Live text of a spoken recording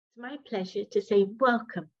It's my pleasure to say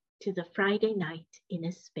welcome to the Friday Night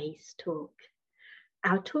Inner Space Talk.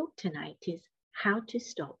 Our talk tonight is how to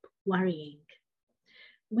stop worrying.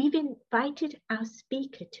 We've invited our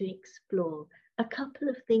speaker to explore a couple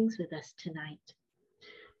of things with us tonight.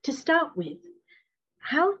 To start with,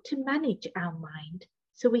 how to manage our mind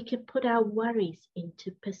so we can put our worries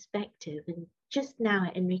into perspective. And just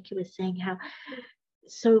now, Enrique was saying how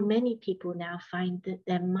so many people now find that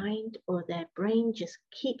their mind or their brain just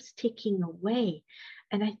keeps ticking away.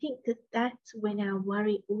 And I think that that's when our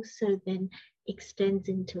worry also then extends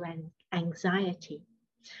into anxiety.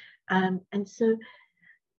 And so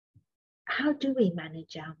how do we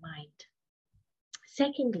manage our mind?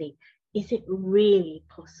 Secondly, is it really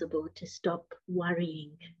possible to stop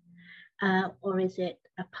worrying? Or is it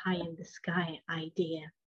a pie in the sky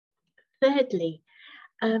idea? Thirdly,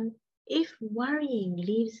 if worrying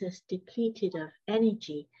leaves us depleted of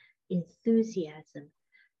energy, enthusiasm,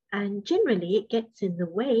 and generally it gets in the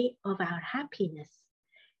way of our happiness,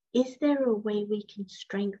 is there a way we can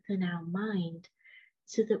strengthen our mind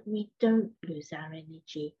so that we don't lose our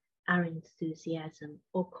energy, our enthusiasm,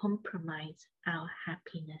 or compromise our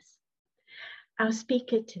happiness? Our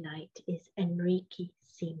speaker tonight is Enrique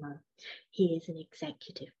Simo. He is an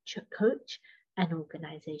executive coach, an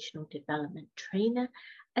organizational development trainer,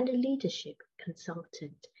 and a leadership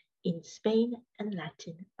consultant in Spain and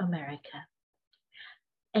Latin America.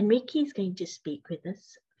 Enrique is going to speak with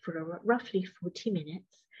us for roughly 40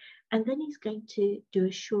 minutes, and then he's going to do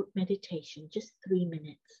a short meditation, just 3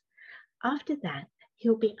 minutes. After that,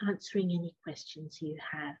 he'll be answering any questions you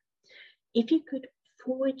have. If you could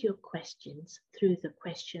forward your questions through the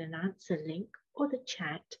question and answer link or the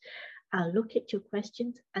chat, I'll look at your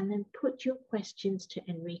questions and then put your questions to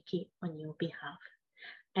Enrique on your behalf.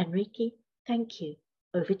 Enrique, thank you.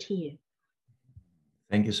 Over to you.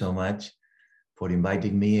 Thank you so much for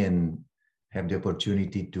inviting me and have the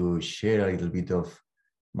opportunity to share a little bit of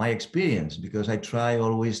my experience, because I try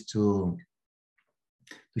always to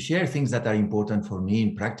share things that are important for me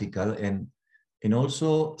in practical and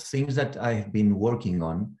also things that I've been working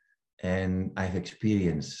on and I've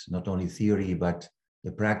experienced, not only theory, but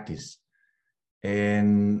the practice.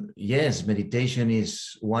 And yes, meditation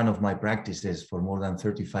is one of my practices for more than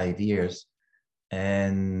 35 years.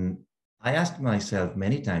 And I asked myself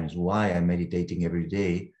many times why I'm meditating every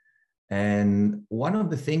day. And one of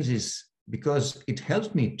the things is because it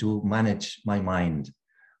helps me to manage my mind,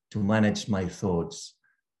 to manage my thoughts,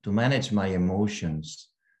 to manage my emotions,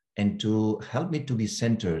 and to help me to be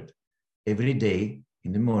centered every day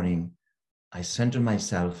in the morning. I center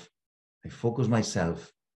myself, I focus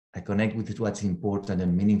myself, I connect with what's important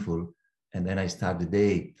and meaningful, and then I start the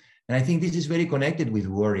day. And I think this is very connected with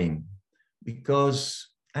worrying, because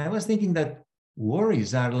I was thinking that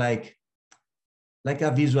worries are like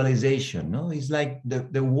a visualization, no? It's like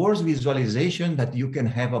the worst visualization that you can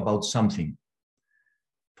have about something.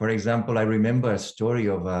 For example, I remember a story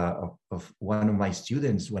of one of my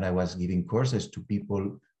students when I was giving courses to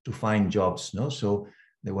people to find jobs, no? So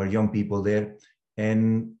there were young people there.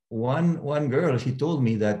 And one girl, she told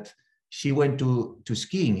me that she went to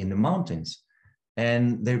skiing in the mountains,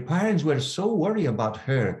 and their parents were so worried about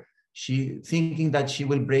her. She thinking that she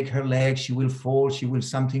will break her leg, she will fall,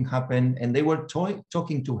 something happen. And they were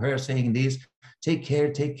talking to her saying this, take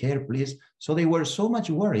care, please. So they were so much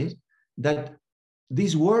worried that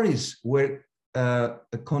these worries were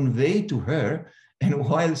conveyed to her. And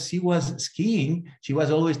while she was skiing, she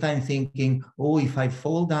was always time thinking, oh, if I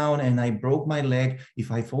fall down and I broke my leg,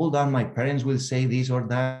 if I fall down, my parents will say this or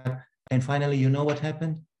that. And finally, you know what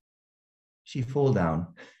happened? She fell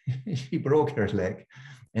down. She broke her leg.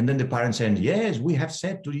 And then the parents said, yes, we have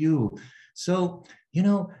said to you. So,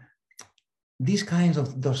 these kinds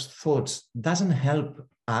of those thoughts doesn't help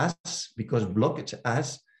us because blockage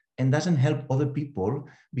us, and doesn't help other people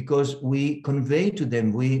because we convey to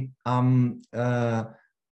them, we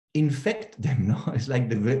infect them. No, it's like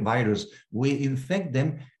the virus. We infect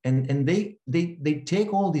them, and they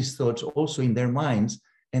take all these thoughts also in their minds,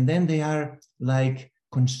 and then they are like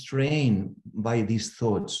constrained by these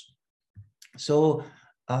thoughts. So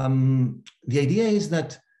the idea is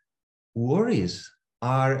that worries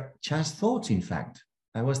are just thoughts. In fact,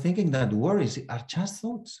 I was thinking that worries are just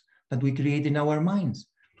thoughts that we create in our minds.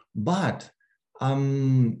 But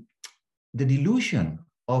the delusion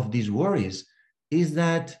of these worries is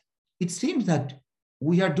that it seems that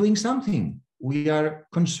we are doing something. We are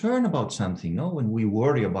concerned about something, no? When we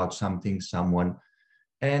worry about something, someone.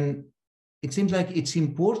 And it seems like it's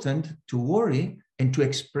important to worry and to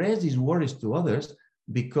express these worries to others,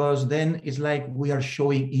 because then it's like we are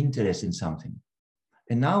showing interest in something.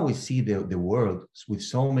 And now we see the world with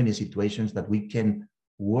so many situations that we can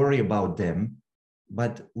worry about them,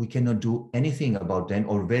 but we cannot do anything about them,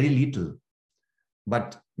 or very little.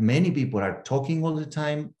 But many people are talking all the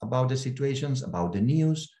time about the situations, about the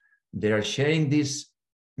news. They are sharing this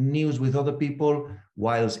news with other people.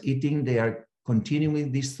 Whilst eating, they are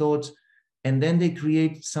continuing these thoughts. And then they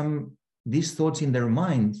create these thoughts in their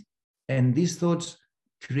mind. And these thoughts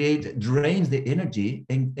drains the energy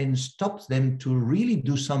and stops them to really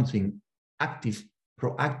do something active,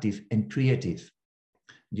 proactive, and creative.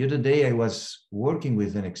 The other day, I was working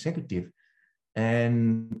with an executive,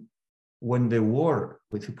 and when the war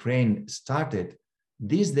with Ukraine started,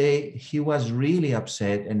 this day he was really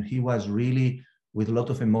upset, and he was really with a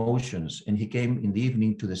lot of emotions. And he came in the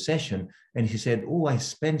evening to the session, and he said, "Oh, I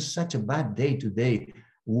spent such a bad day today,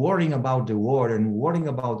 worrying about the war and worrying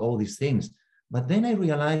about all these things." But then I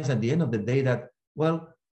realized at the end of the day that, well,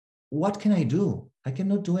 what can I do? I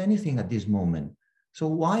cannot do anything at this moment. So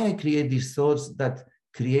why I create these thoughts that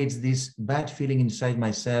creates this bad feeling inside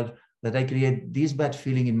myself, that I create this bad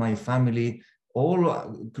feeling in my family, all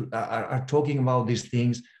are talking about these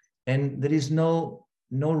things, and there is no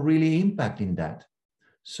really impact in that.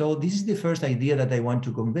 So this is the first idea that I want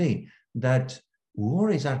to convey, that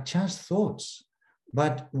worries are just thoughts,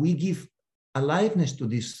 but we give aliveness to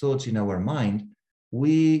these thoughts in our mind.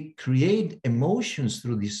 We create emotions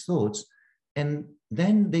through these thoughts, and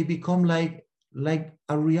then they become like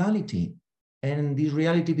a reality. And this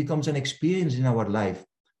reality becomes an experience in our life.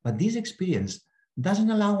 But this experience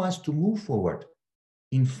doesn't allow us to move forward.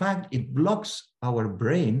 In fact, it blocks our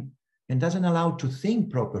brain and doesn't allow to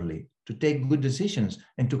think properly, to take good decisions,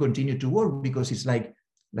 and to continue to work, because it's like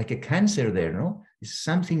a cancer there, no? It's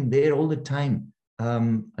something there all the time,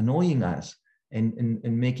 annoying us and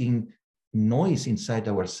making noise inside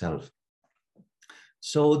ourselves.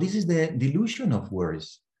 So this is the delusion of worries.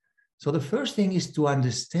 So the first thing is to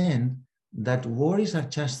understand that worries are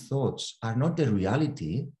just thoughts, are not the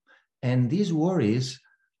reality. And these worries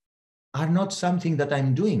are not something that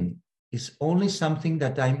I'm doing. It's only something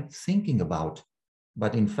that I'm thinking about.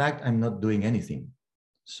 But in fact, I'm not doing anything.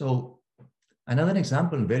 So another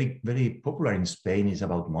example, very, very popular in Spain, is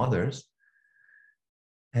about mothers.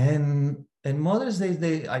 And mothers,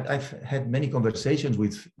 I've had many conversations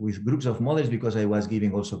with groups of mothers, because I was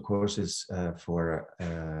giving also courses for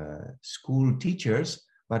school teachers,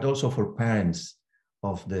 but also for parents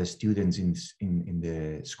of the students in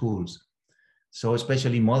the schools. So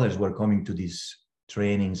especially mothers were coming to these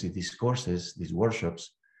trainings, these courses, these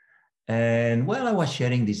workshops. And well, I was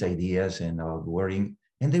sharing these ideas and about worrying.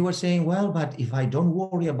 And they were saying, well, but if I don't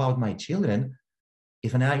worry about my children,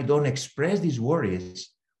 if I don't express these worries,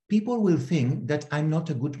 people will think that I'm not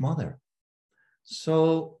a good mother.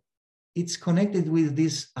 So it's connected with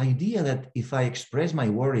this idea that if I express my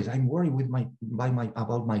worries, I'm worried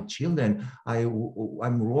about my children.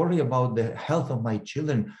 I'm worried about the health of my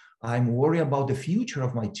children. I'm worried about the future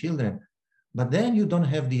of my children. But then you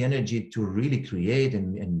don't have the energy to really create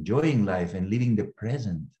and enjoying life and living the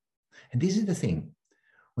present. And this is the thing.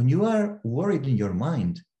 When you are worried in your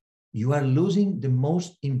mind, you are losing the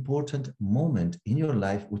most important moment in your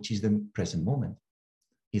life, which is the present moment,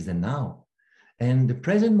 is the now. And the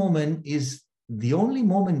present moment is the only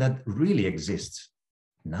moment that really exists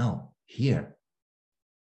now, here.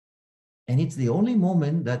 And it's the only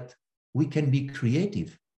moment that we can be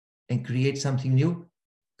creative and create something new,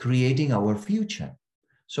 creating our future.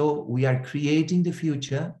 So we are creating the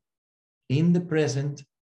future in the present,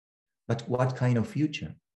 but what kind of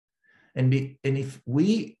future? And if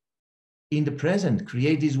we, in the present,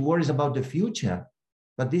 create these worries about the future,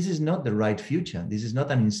 but this is not the right future. This is not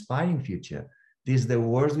an inspiring future. This is the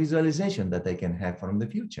worst visualization that I can have from the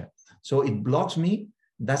future. So it blocks me,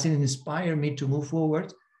 doesn't inspire me to move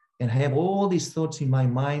forward, and I have all these thoughts in my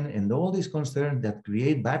mind and all these concerns that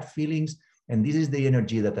create bad feelings. And this is the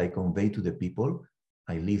energy that I convey to the people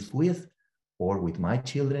I live with or with my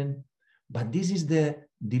children. But this is the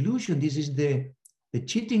delusion. This is the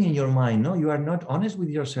cheating in your mind. No, you are not honest with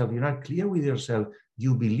yourself. You're not clear with yourself.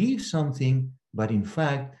 You believe something, but in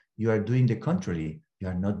fact, you are doing the contrary. You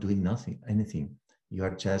are not doing anything. You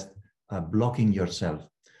are just blocking yourself.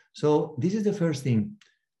 So this is the first thing.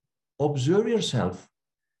 Observe yourself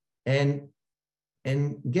and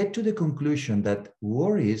get to the conclusion that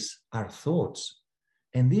worries are thoughts.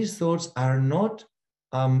 And these thoughts are not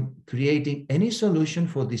creating any solution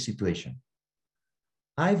for this situation.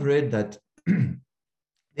 I've read that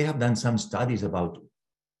they have done some studies about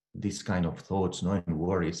this kind of thoughts, and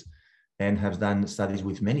worries, and have done studies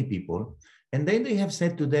with many people. And then they have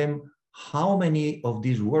said to them how many of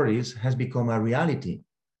these worries has become a reality.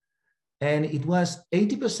 And it was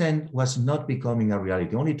 80% was not becoming a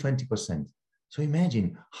reality, only 20%. So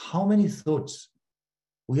imagine how many thoughts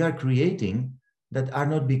we are creating that are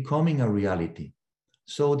not becoming a reality.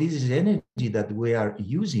 So this is energy that we are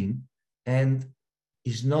using and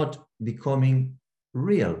is not becoming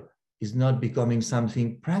real, is not becoming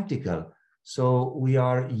something practical. So we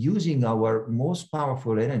are using our most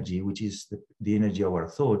powerful energy, which is the energy of our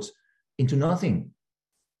thoughts, into nothing.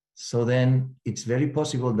 So then it's very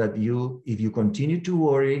possible that if you continue to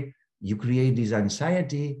worry, you create this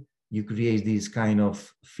anxiety, you create this kind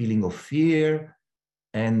of feeling of fear,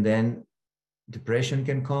 and then depression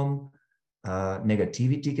can come,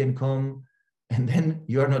 negativity can come, and then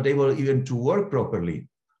you are not able even to work properly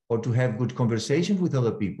or to have good conversations with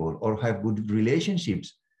other people or have good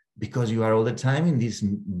relationships, because you are all the time in this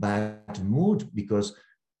bad mood because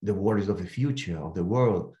the worries of the future, of the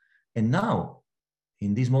world. And now,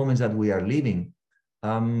 in these moments that we are living,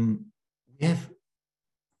 we have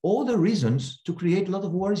all the reasons to create a lot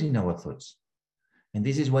of worries in our thoughts. And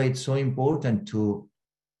this is why it's so important to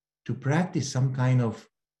practice some kind of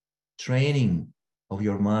training of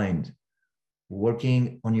your mind,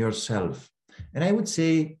 working on yourself. And I would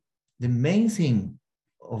say the main thing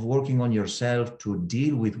of working on yourself to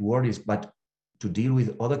deal with worries, but to deal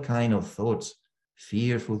with other kind of thoughts,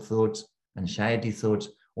 fearful thoughts, anxiety thoughts,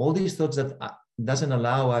 all these thoughts that doesn't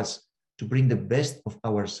allow us to bring the best of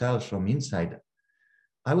ourselves from inside.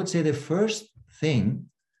 I would say the first thing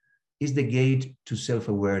is the gate to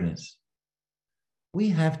self-awareness. We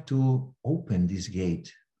have to open this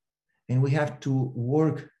gate and we have to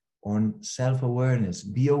work on self-awareness,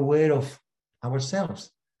 be aware of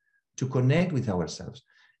ourselves, to connect with ourselves.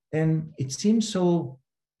 And it seems so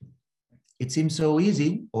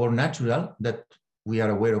easy or natural that we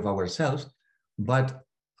are aware of ourselves, but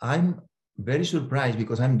I'm very surprised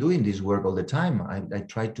because I'm doing this work all the time. I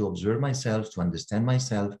try to observe myself, to understand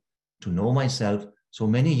myself, to know myself. So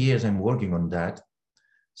many years I'm working on that.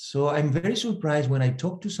 So I'm very surprised when I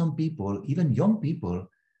talk to some people, even young people,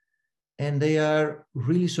 and they are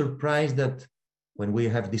really surprised that when we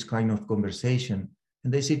have this kind of conversation,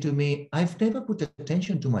 and they say to me, I've never put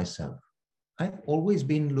attention to myself. I've always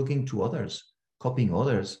been looking to others, copying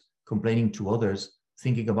others, complaining to others,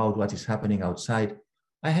 thinking about what is happening outside.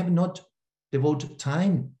 I have not devoted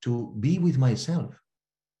time to be with myself.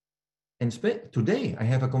 And today I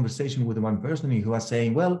have a conversation with one person who was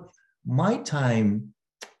saying, well, my time,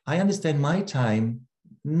 I understand my time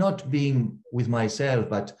not being with myself,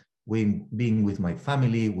 but being with my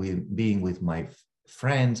family, being with my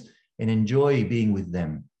friends, and enjoy being with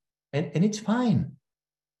them. And it's fine.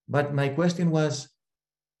 But my question was,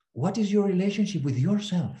 what is your relationship with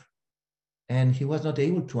yourself? And he was not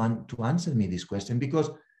able to answer me this question because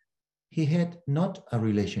he had not a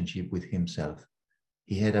relationship with himself.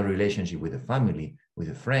 He had a relationship with the family, with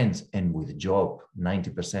the friends, and with the job,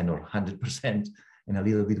 90% or 100%, and a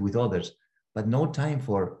little bit with others, but no time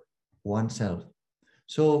for oneself.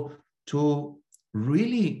 So to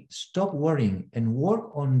really stop worrying and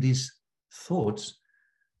work on these thoughts,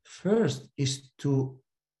 first is to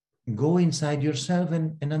go inside yourself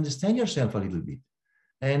and understand yourself a little bit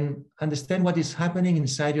and understand what is happening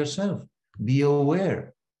inside yourself. Be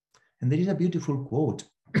aware. And there is a beautiful quote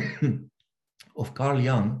of Carl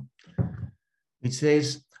Jung, which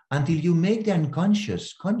says, until you make the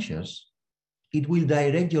unconscious conscious, it will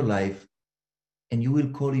direct your life and you will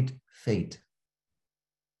call it fate.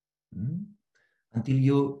 Until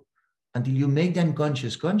you make the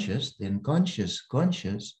unconscious conscious, the unconscious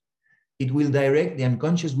conscious, the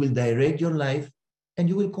unconscious will direct your life and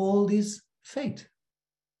you will call this fate.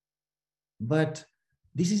 But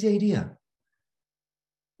this is the idea.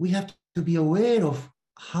 We have to be aware of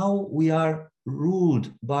how we are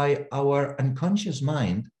ruled by our unconscious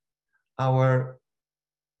mind, our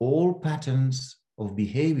all patterns of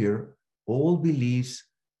behavior, all beliefs,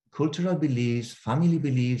 cultural beliefs, family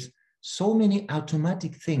beliefs, so many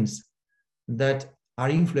automatic things that are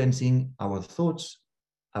influencing our thoughts,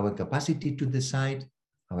 our capacity to decide,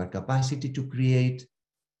 our capacity to create.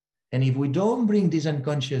 And if we don't bring this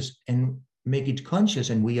unconscious and make it conscious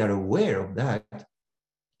and we are aware of that,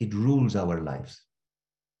 it rules our lives.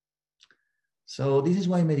 So this is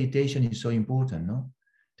why meditation is so important, no?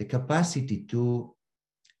 The capacity to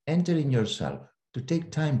enter in yourself, to take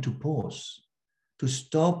time to pause, to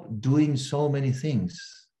stop doing so many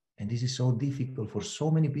things. And this is so difficult for so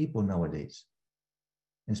many people nowadays,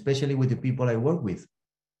 especially with the people I work with,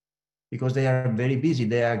 because they are very busy.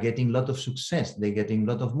 They are getting a lot of success. They're getting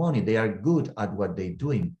a lot of money. They are good at what they're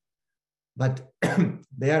doing. But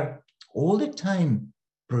they are all the time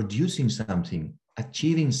producing something,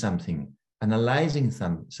 achieving something, analyzing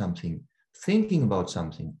something, thinking about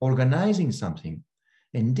something, organizing something.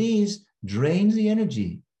 And this drains the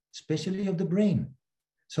energy, especially of the brain.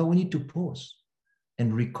 So we need to pause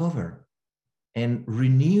and recover and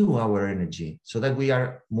renew our energy so that we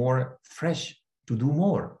are more fresh to do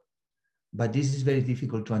more. But this is very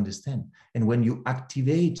difficult to understand. And when you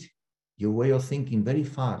activate your way of thinking very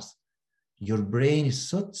fast, your brain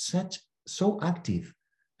is so active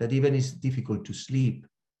that even it's difficult to sleep.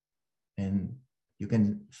 And you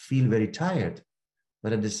can feel very tired.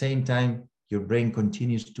 But at the same time, your brain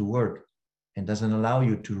continues to work and doesn't allow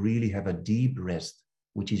you to really have a deep rest,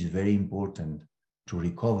 which is very important to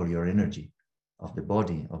recover your energy of the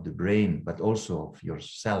body, of the brain, but also of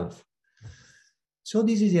yourself. So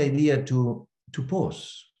this is the idea to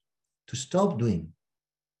pause, to stop doing,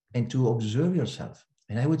 and to observe yourself.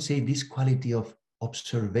 And I would say this quality of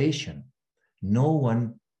observation, no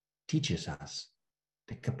one teaches us.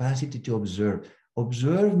 The capacity to observe.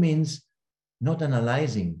 Observe means not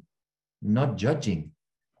analyzing, not judging,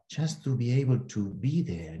 just to be able to be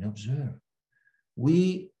there and observe.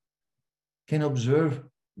 We can observe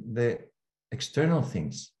the external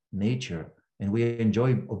things, nature, and we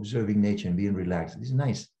enjoy observing nature and being relaxed. It's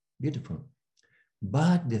nice, beautiful.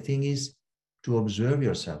 But the thing is to observe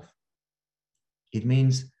yourself. It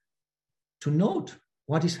means to note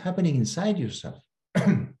what is happening inside yourself,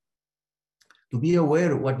 to be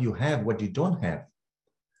aware of what you have, what you don't have,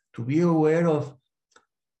 to be aware of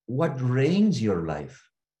what reigns your life,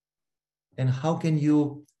 and how can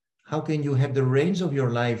you have the reins of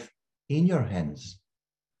your life in your hands,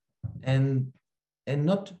 and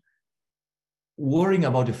not worrying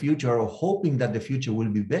about the future or hoping that the future will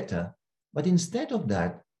be better, but instead of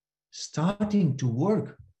that, starting to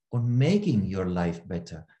work on making your life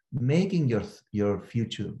better, making your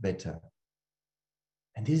future better.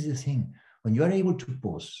 And this is the thing, when you are able to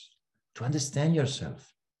pause, to understand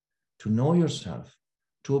yourself, to know yourself,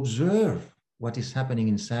 to observe what is happening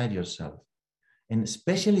inside yourself, and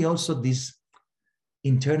especially also these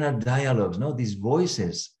internal dialogues, these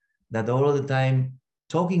voices that all the time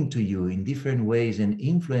talking to you in different ways and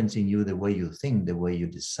influencing you the way you think, the way you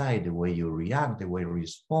decide, the way you react, the way you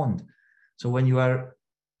respond. So when you are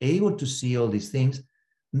able to see all these things,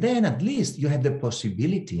 then at least you have the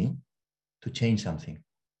possibility to change something.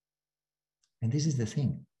 And this is the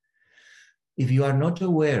thing. If you are not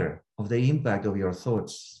aware of the impact of your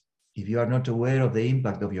thoughts, if you are not aware of the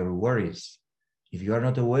impact of your worries, if you are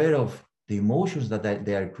not aware of the emotions that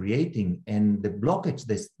they are creating and the blockage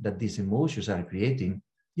that these emotions are creating,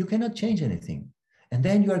 you cannot change anything. And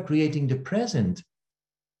then you are creating the present.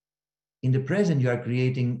 In the present, you are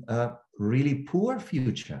creating a really poor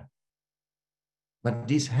future. But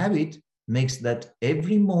this habit makes that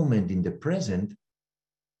every moment in the present,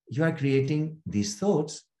 you are creating these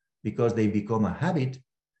thoughts because they become a habit.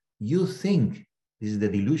 You think, this is the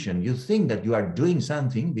delusion, you think that you are doing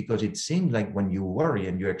something because it seems like when you worry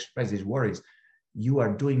and you express these worries, you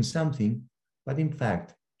are doing something, but in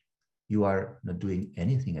fact, you are not doing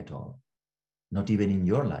anything at all, not even in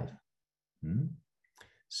your life.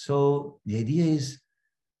 So the idea is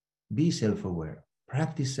be self-aware,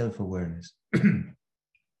 practice self-awareness,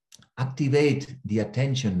 activate the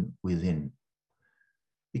attention within.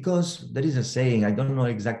 Because there is a saying, I don't know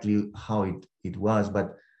exactly how it was,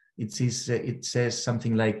 but it says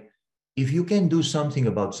something like, if you can do something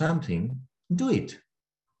about something, do it,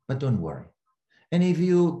 but don't worry. And if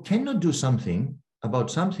you cannot do something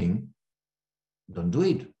about something, don't do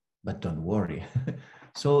it, but don't worry.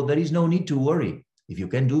 So there is no need to worry. If you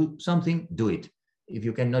can do something, do it. If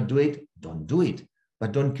you cannot do it, don't do it.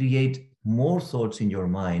 But don't create more thoughts in your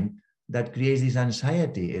mind that creates this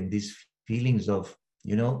anxiety and these feelings of,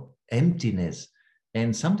 emptiness.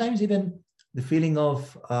 And sometimes even the feeling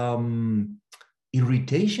of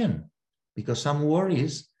irritation, because some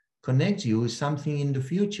worries connect you with something in the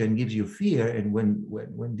future and gives you fear. And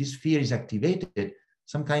when this fear is activated,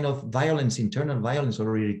 some kind of violence, internal violence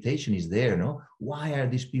or irritation is there. Why are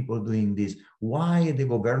these people doing this? Why the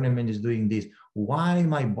government is doing this? Why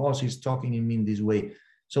my boss is talking to me in this way?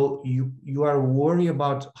 So you are worried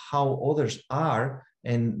about how others are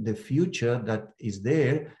and the future that is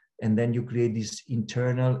there. And then you create this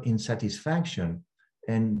internal insatisfaction.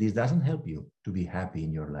 And this doesn't help you to be happy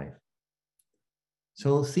in your life.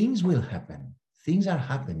 So things will happen. Things are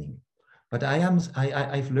happening. But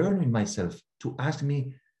I've learned in myself to ask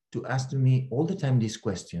me all the time this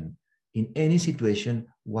question: in any situation,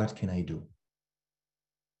 what can I do?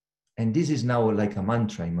 And this is now like a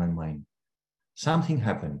mantra in my mind. Something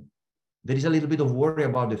happened. There is a little bit of worry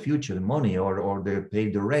about the future, the money, or pay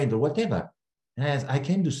the rent or whatever. And I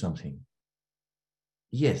can do something.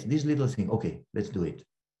 Yes, this little thing. Okay, let's do it.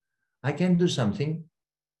 I can do something.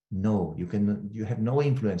 No, you have no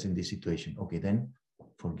influence in this situation. Okay, then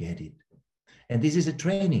forget it. And this is a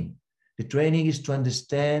training. The training is to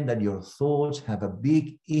understand that your thoughts have a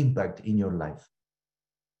big impact in your life.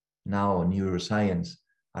 Now, neuroscience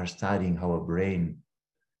are studying our brain,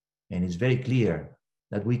 and it's very clear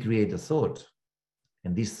that we create a thought,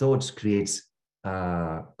 and these thoughts creates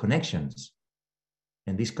connections,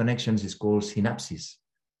 and these connections is called synapses.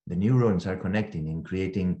 The neurons are connecting and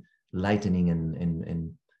creating lightening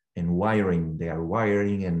and wiring. They are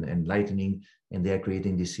wiring and lightening, and they are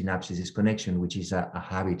creating this synapses, this connection, which is a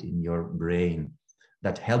habit in your brain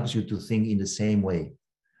that helps you to think in the same way.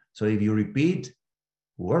 So if you repeat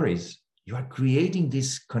worries, you are creating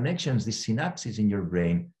these connections, these synapses in your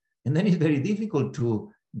brain, and then it's very difficult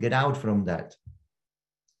to get out from that.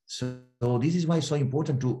 So this is why it's so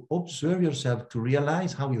important to observe yourself, to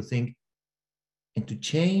realize how you think, and to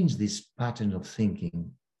change this pattern of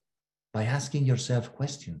thinking by asking yourself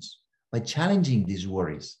questions, by challenging these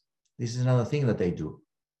worries. This is another thing that I do.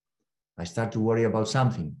 I start to worry about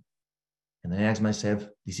something, and then I ask myself,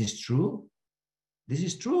 this is true? This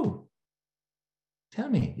is true. Tell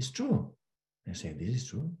me, it's true. And I say, this is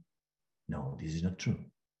true? No, this is not true.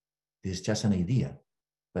 This is just an idea,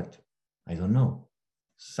 but I don't know.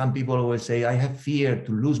 Some people will say, I have fear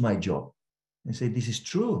to lose my job. And say, this is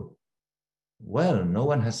true. Well, no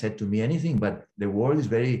one has said to me anything, but the world is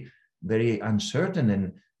very, very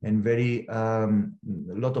uncertain and very, a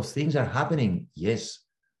lot of things are happening. Yes,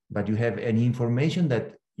 but you have any information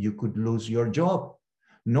that you could lose your job?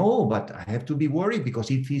 No, but I have to be worried because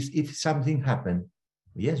if something happened,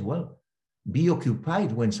 yes, well, be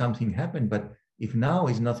occupied when something happened. But if now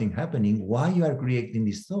is nothing happening, why you are creating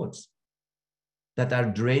these thoughts that are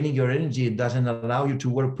draining your energy? It doesn't allow you to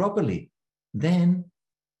work properly. Then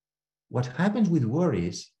what happens with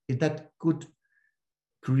worries is that could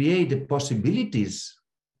create the possibilities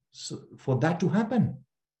for that to happen,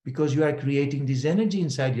 because you are creating this energy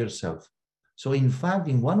inside yourself. So in fact,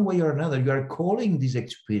 in one way or another, you are calling this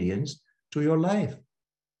experience to your life.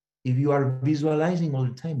 If you are visualizing all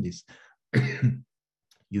the time this,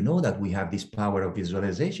 you know that we have this power of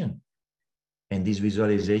visualization. And this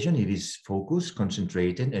visualization, it is focused,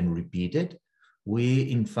 concentrated, and repeated.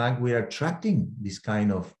 In fact, we are attracting this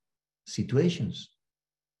kind of situations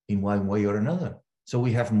in one way or another. So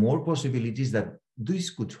we have more possibilities that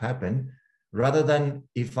this could happen, rather than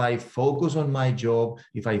if I focus on my job,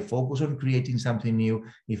 if I focus on creating something new,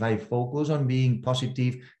 if I focus on being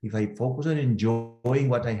positive, if I focus on enjoying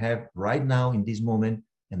what I have right now in this moment,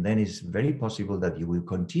 and then it's very possible that you will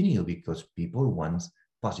continue, because people want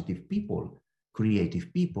positive people,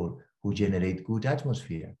 creative people who generate good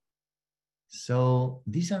atmosphere. So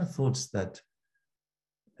these are thoughts that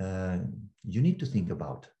you need to think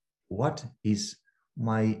about. What is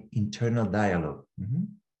my internal dialogue?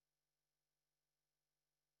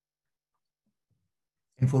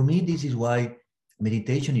 And for me, this is why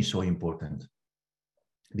meditation is so important,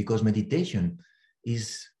 because meditation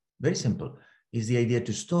is very simple. It's the idea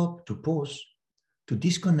to stop, to pause, to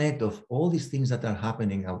disconnect of all these things that are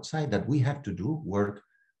happening outside that we have to do, work,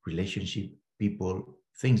 relationship, people,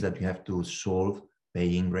 things that you have to solve,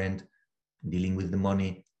 paying rent, dealing with the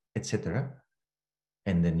money, etc.,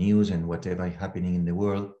 and the news and whatever is happening in the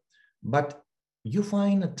world. But you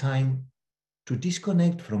find a time to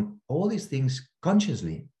disconnect from all these things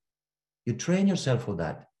consciously. You train yourself for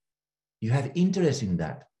that. You have interest in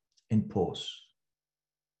that, and pause.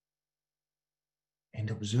 And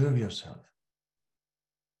observe yourself.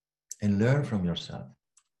 And learn from yourself.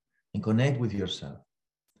 And connect with yourself.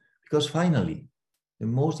 Because finally, the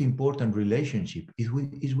most important relationship is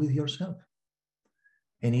with yourself.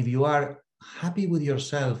 And if you are happy with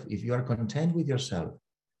yourself, if you are content with yourself,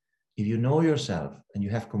 if you know yourself and you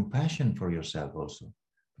have compassion for yourself also,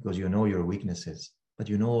 because you know your weaknesses, but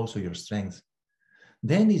you know also your strengths,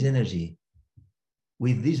 then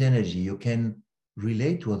with this energy, you can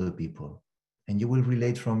relate to other people, and you will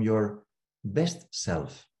relate from your best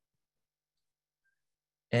self.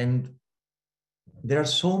 And there are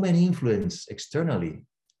so many influences externally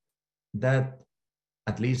that,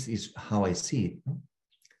 at least is how I see it,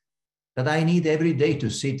 that I need every day to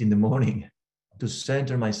sit in the morning, to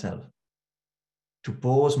center myself, to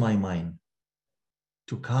pause my mind,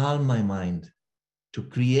 to calm my mind, to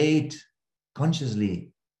create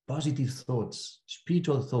consciously positive thoughts,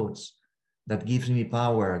 spiritual thoughts that gives me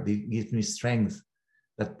power, that gives me strength,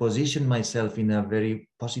 that position myself in a very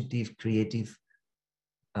positive, creative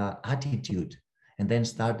attitude, and then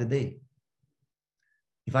start the day.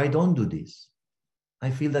 If I don't do this, I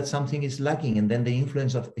feel that something is lacking, and then the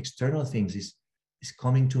influence of external things is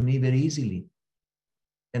coming to me very easily.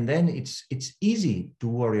 And then it's easy to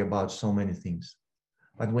worry about so many things.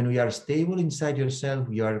 But when we are stable inside yourself,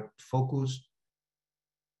 you are focused,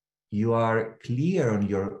 you are clear on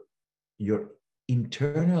your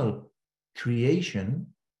internal creation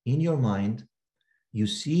in your mind, you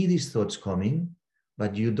see these thoughts coming,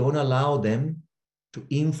 but you don't allow them to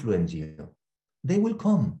influence you. They will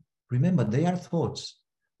come. Remember, they are thoughts.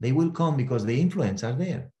 They will come because the influence are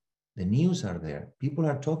there. The news are there. People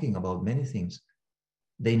are talking about many things.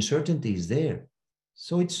 The uncertainty is there.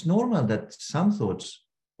 So it's normal that some thoughts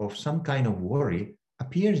of some kind of worry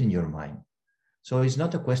appears in your mind. So it's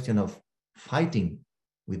not a question of fighting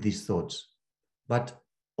with these thoughts, but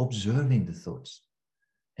observing the thoughts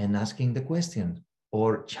and asking the question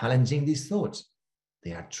or challenging these thoughts.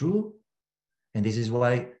 They are true. And this is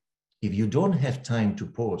why if you don't have time to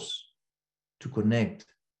pause, to connect,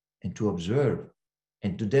 and to observe,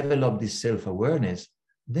 and to develop this self-awareness,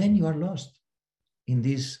 then you are lost in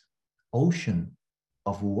this ocean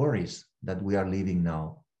of worries that we are living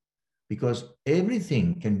now. Because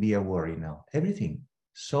everything can be a worry now, everything,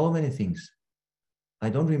 so many things. I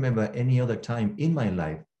don't remember any other time in my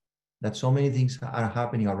life that so many things are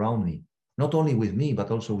happening around me, not only with me,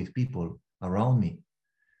 but also with people around me.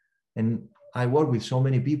 And I work with so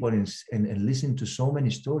many people and listen to so many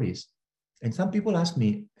stories. And some people ask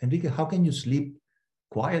me, Enrique, how can you sleep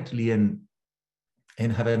quietly and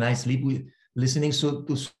have a nice sleep with listening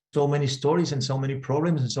to so many stories and so many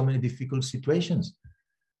problems and so many difficult situations?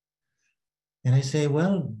 And I say,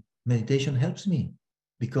 well, meditation helps me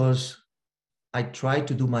because I try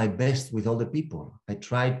to do my best with all the people. I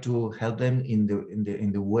try to help them in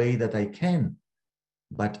the way that I can.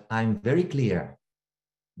 But I'm very clear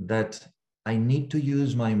that I need to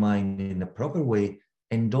use my mind in a proper way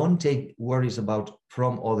and don't take worries about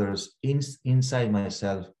from others inside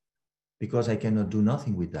myself, because I cannot do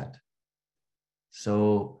nothing with that.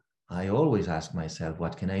 So I always ask myself,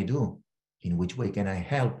 what can I do? In which way can I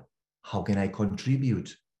help? How can I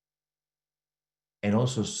contribute? And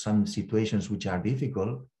also some situations which are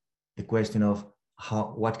difficult, the question of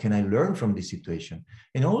what can I learn from this situation?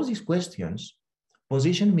 And all these questions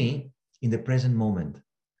position me in the present moment.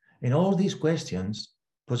 And all these questions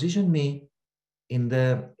position me in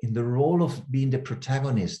the role of being the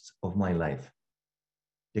protagonist of my life,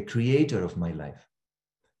 the creator of my life.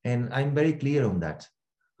 And I'm very clear on that.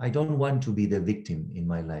 I don't want to be the victim in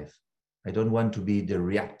my life. I don't want to be the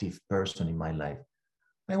reactive person in my life.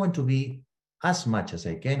 I want to be, as much as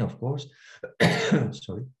I can, of course,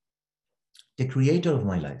 sorry, the creator of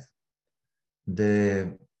my life,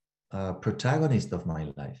 the protagonist of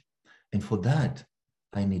my life. And for that,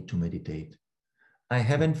 I need to meditate. I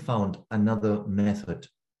haven't found another method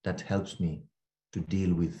that helps me to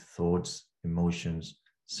deal with thoughts, emotions,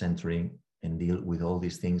 centering, and deal with all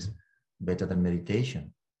these things better than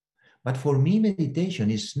meditation. But for me, meditation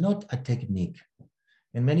is not a technique.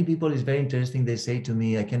 And many people, it's very interesting, they say to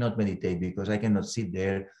me, I cannot meditate because I cannot sit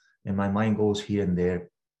there and my mind goes here and there.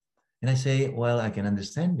 And I say, well, I can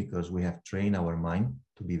understand because we have trained our mind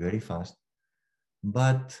to be very fast.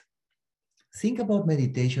 But think about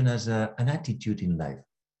meditation as an attitude in life,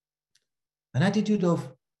 an attitude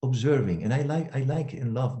of observing. And I like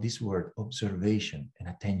and love this word, observation and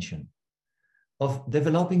attention, of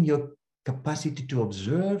developing your capacity to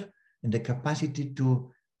observe and the capacity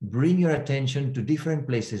to bring your attention to different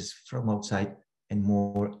places from outside and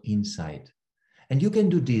more inside. And you can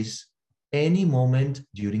do this any moment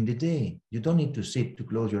during the day. You don't need to sit, to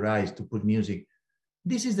close your eyes, to put music.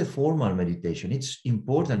 This is the formal meditation. It's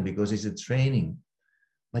important because it's a training,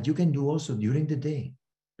 but you can do also during the day,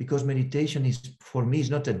 because meditation is, for me, is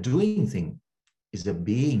not a doing thing. It's a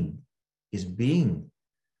being, is being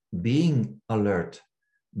alert,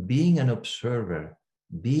 being an observer,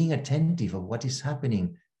 being attentive of what is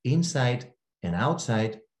happening inside and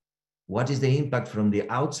outside. What is the impact from the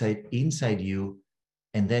outside inside you?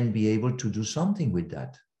 And then be able to do something with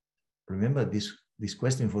that. Remember, this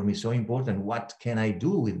question for me is so important. What can I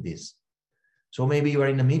do with this? So maybe you are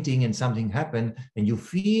in a meeting and something happened and you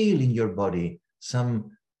feel in your body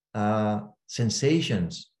some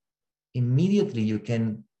sensations. Immediately you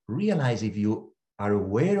can realize, if you are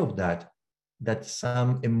aware of that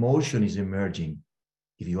some emotion is emerging.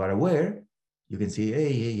 If you are aware, you can say,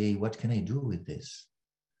 hey, what can I do with this?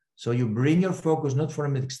 So you bring your focus not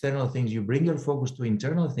from external things, you bring your focus to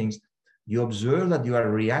internal things. You observe that you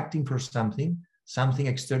are reacting for something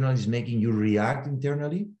external is making you react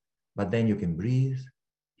internally, but then you can breathe,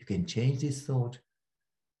 you can change this thought,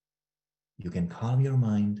 you can calm your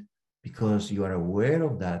mind because you are aware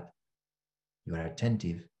of that, you are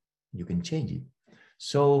attentive, you can change it.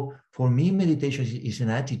 So for me, meditation is an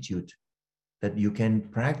attitude that you can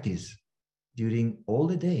practice during all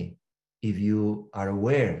the day if you are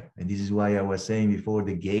aware. And this is why I was saying before,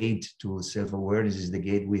 the gate to self-awareness is the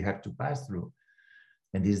gate we have to pass through.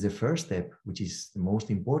 And this is the first step, which is the most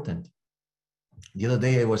important. The other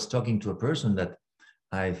day I was talking to a person that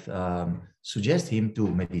I've suggested him to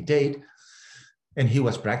meditate, and he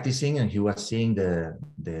was practicing and he was seeing the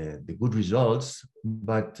good results.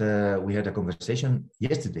 But we had a conversation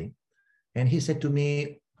yesterday, and he said to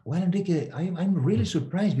me, well, Enrique, I'm really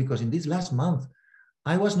surprised, because in this last month,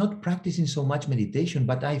 I was not practicing so much meditation,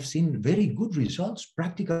 but I've seen very good results,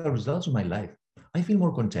 practical results in my life. I feel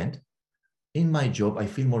more content. In my job, I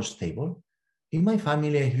feel more stable. In my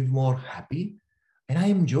family, I feel more happy, and I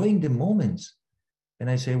am enjoying the moments. And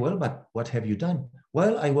I say, well, but what have you done?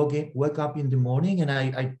 Well, I wake up in the morning and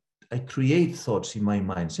I create thoughts in my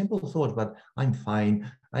mind, simple thoughts, but I'm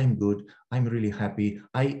fine, I'm good, I'm really happy.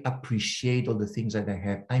 I appreciate all the things that I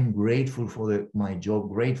have. I'm grateful for my job,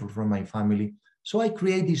 grateful for my family. So I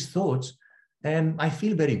create these thoughts and I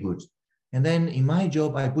feel very good. And then in my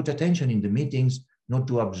job, I put attention in the meetings, not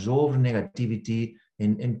to absorb negativity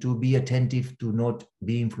and to be attentive to not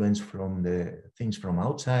be influenced from the things from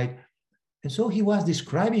outside. And so he was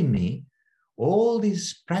describing me all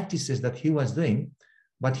these practices that he was doing,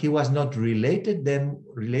 but he was not relating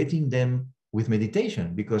them with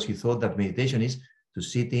meditation, because he thought that meditation is to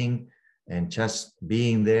sitting and just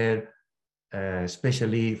being there,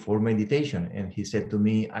 especially for meditation. And he said to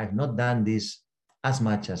me, I've not done this as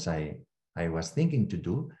much as I was thinking to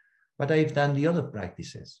do, but I've done the other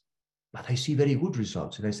practices, but I see very good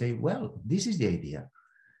results. And I say, well, this is the idea.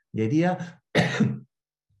 The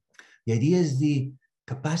idea is the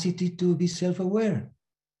capacity to be self-aware,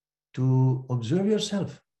 to observe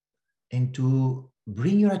yourself, and to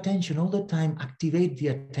bring your attention all the time, activate the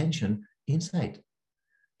attention inside.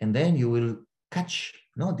 And then you will catch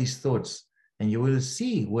these thoughts, and you will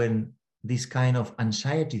see when these kind of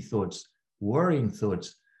anxiety thoughts, worrying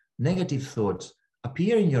thoughts, negative thoughts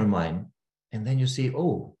appear in your mind. And then you see,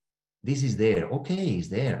 oh, this is there. Okay, it's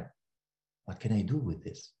there. What can I do with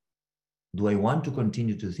this? Do I want to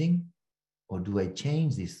continue to think, or do I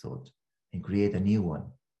change this thought and create a new one?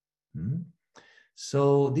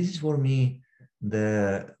 So this is for me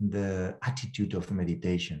the attitude of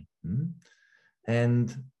meditation.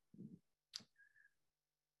 And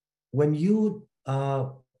when you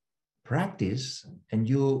practice, and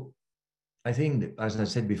I think, as I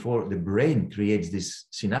said before, the brain creates this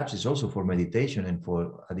synapses also for meditation and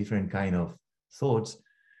for a different kind of thoughts,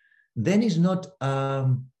 then it's not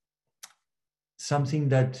something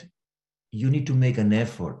that you need to make an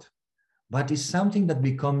effort, but it's something that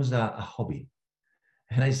becomes a hobby.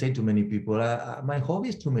 And I say to many people, my hobby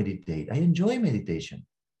is to meditate. I enjoy meditation.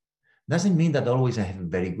 Doesn't mean that always I have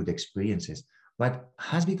very good experiences, but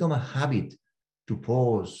has become a habit to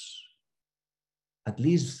pause at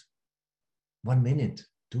least 1 minute,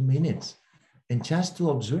 2 minutes, and just to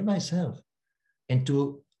observe myself. And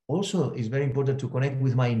to also, it's very important to connect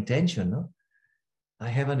with my intention. No? I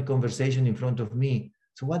have a conversation in front of me.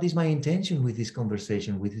 So what is my intention with this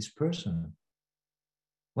conversation with this person?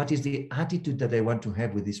 What is the attitude that I want to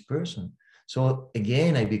have with this person? So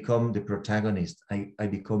again, I become the protagonist. I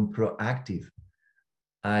become proactive.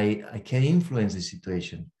 I can influence the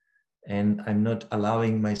situation, and I'm not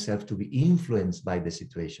allowing myself to be influenced by the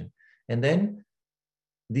situation. And then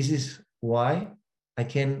this is why I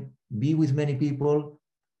can be with many people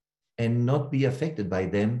and not be affected by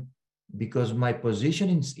them, because my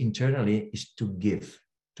position internally is to give,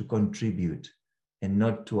 to contribute, and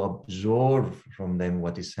not to absorb from them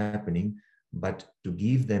what is happening, but to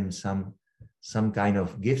give them some kind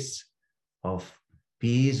of gifts of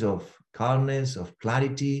peace, of calmness, of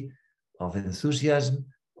clarity, of enthusiasm,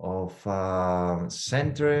 of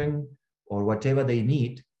centering, or whatever they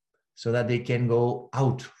need, so that they can go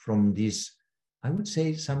out from this, I would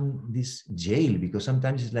say, this jail, because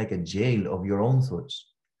sometimes it's like a jail of your own thoughts.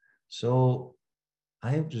 So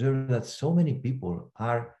I observe that so many people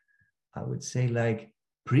are, I would say, like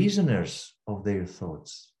prisoners of their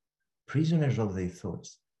thoughts,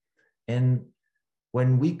 And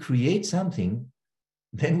when we create something,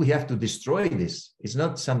 then we have to destroy this. It's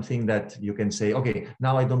not something that you can say, okay,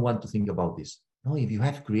 now I don't want to think about this. No, if you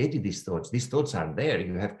have created these thoughts are there.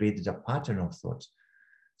 You have created a pattern of thoughts.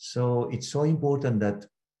 So it's so important that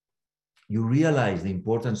you realize the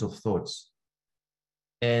importance of thoughts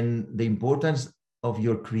and the importance of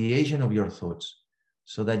your creation of your thoughts,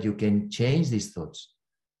 so that you can change these thoughts,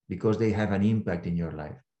 because they have an impact in your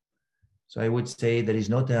life. So I would say there is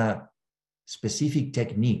not a specific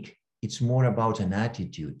technique. It's more about an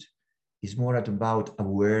attitude. It's more about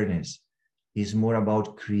awareness. is more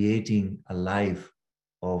about creating a life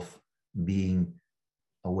of being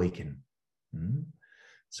awakened.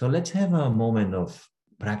 So let's have a moment of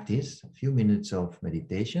practice, a few minutes of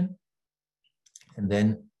meditation, and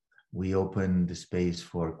then we open the space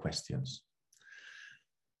for questions.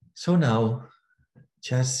 So now,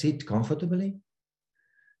 just sit comfortably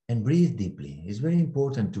and breathe deeply. It's very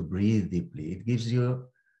important to breathe deeply. It gives you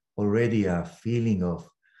already a feeling of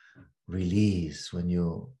release when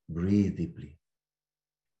you breathe deeply.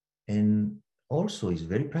 And also it's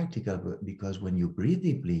very practical because when you breathe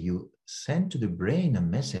deeply, you send to the brain a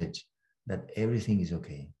message that everything is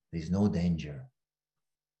okay. There is no danger.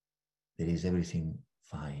 There is everything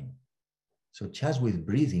fine. So just with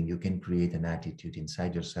breathing, you can create an attitude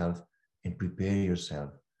inside yourself and prepare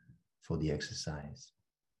yourself for the exercise.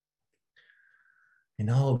 And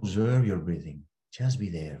now observe your breathing. Just be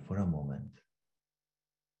there for a moment.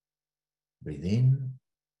 Breathe in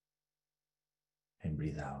and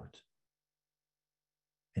breathe out.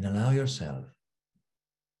 And allow yourself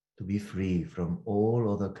to be free from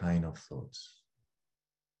all other kind of thoughts.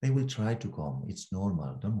 They will try to come. It's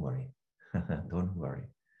normal. Don't worry. Don't worry.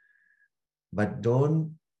 But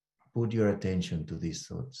don't put your attention to these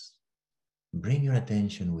thoughts. Bring your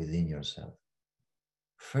attention within yourself.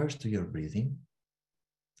 First to your breathing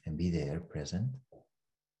and be there, present.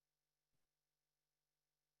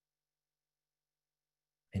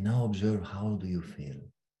 And now observe, how do you feel?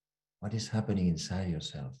 What is happening inside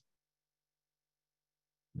yourself?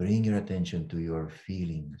 Bring your attention to your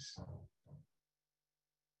feelings.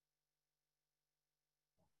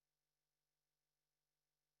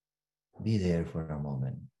 Be there for a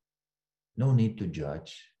moment. No need to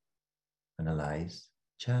judge, analyze,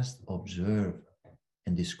 just observe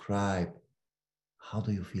and describe, how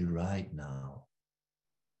do you feel right now?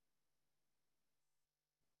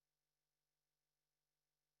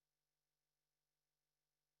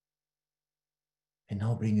 And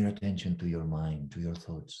now bring your attention to your mind, to your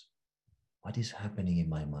thoughts. What is happening in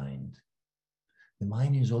my mind? The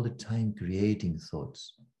mind is all the time creating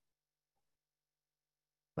thoughts.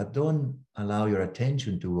 But don't allow your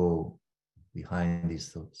attention to go behind these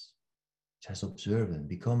thoughts. Just observe them.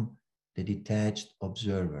 Become the detached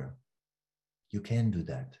observer. You can do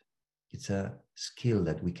that. It's a skill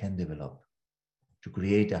that we can develop to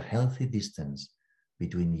create a healthy distance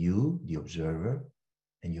between you, the observer,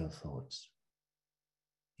 and your thoughts.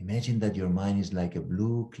 Imagine that your mind is like a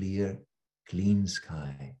blue, clear, clean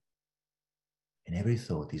sky, and every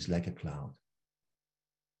thought is like a cloud.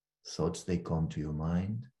 Thoughts, they come to your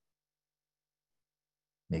mind,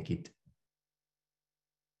 make it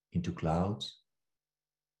into clouds,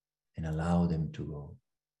 and allow them to go.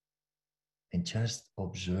 And just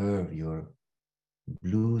observe your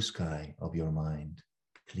blue sky of your mind,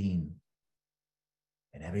 clean.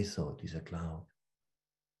 And every thought is a cloud.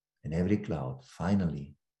 And every cloud,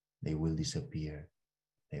 finally, they will disappear.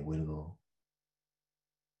 They will go.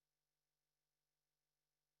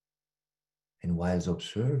 And whilst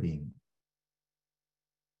observing,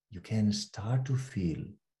 you can start to feel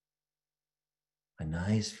a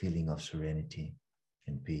nice feeling of serenity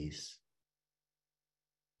and peace.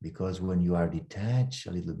 Because when you are detached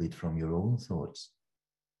a little bit from your own thoughts,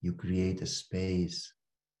 you create a space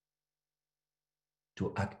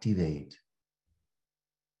to activate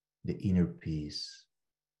the inner peace,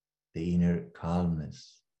 the inner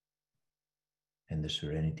calmness, and the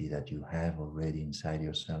serenity that you have already inside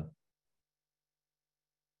yourself.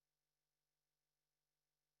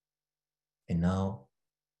 And now,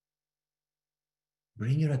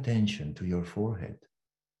 bring your attention to your forehead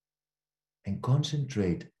and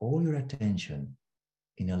concentrate all your attention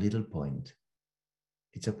in a little point.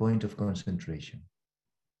 It's a point of concentration.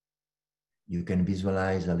 You can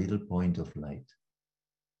visualize a little point of light,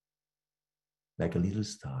 like a little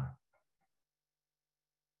star.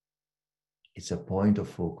 It's a point of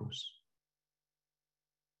focus.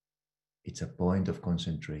 It's a point of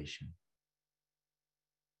concentration.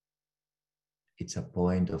 It's a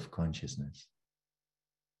point of consciousness.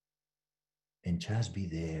 And just be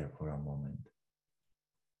there for a moment.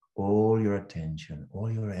 All your attention,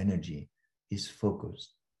 all your energy is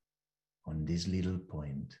focused on this little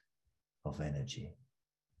point of energy.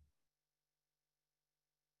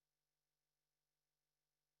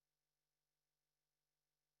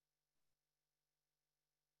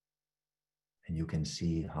 And you can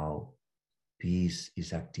see how peace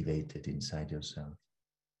is activated inside yourself.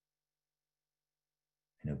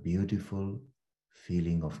 And a beautiful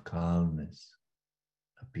feeling of calmness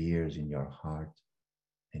appears in your heart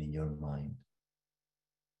and in your mind.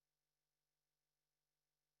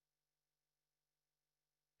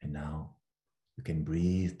 And now you can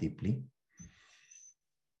breathe deeply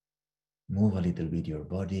Move a little bit your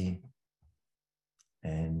body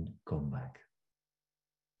and come back.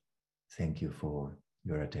 Thank you for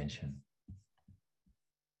your attention.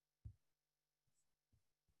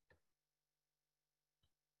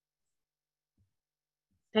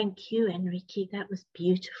 Thank you, Enrique. That was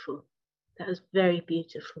beautiful. That was very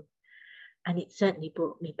beautiful. And it certainly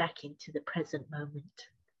brought me back into the present moment.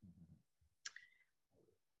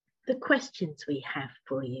 The questions we have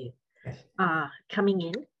for you are coming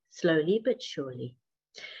in slowly but surely.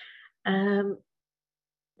 The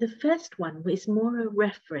first one is more a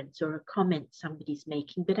reference or a comment somebody's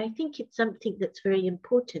making, but I think it's something that's very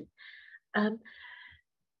important.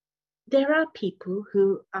 There are people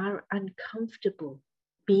who are uncomfortable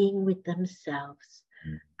being with themselves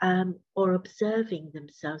or observing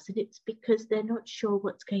themselves, and it's because they're not sure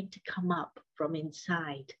what's going to come up from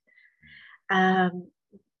inside. And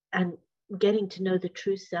getting to know the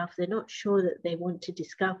true self, they're not sure that they want to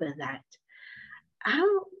discover that.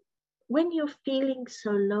 When you're feeling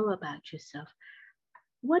so low about yourself,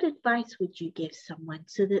 what advice would you give someone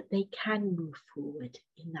so that they can move forward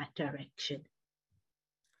in that direction?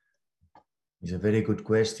 It's a very good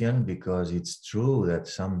question, because it's true that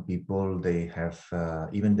some people, they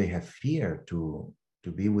have fear to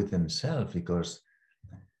be with themselves, because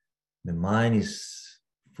the mind is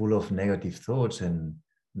full of negative thoughts, and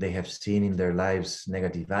they have seen in their lives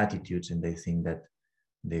negative attitudes, and they think that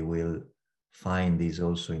they will find this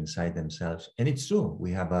also inside themselves. And it's true,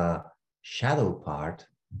 we have a shadow part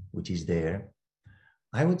which is there.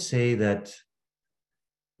 I would say that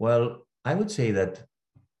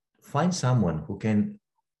find someone who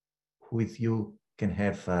with you can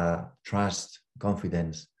have trust,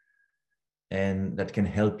 confidence, and that can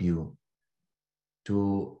help you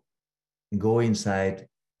to go inside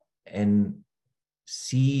and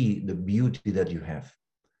see the beauty that you have.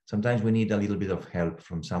 Sometimes we need a little bit of help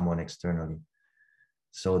from someone externally.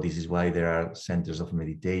 So this is why there are centers of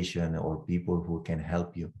meditation or people who can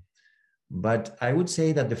help you. But I would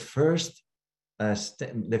say that the first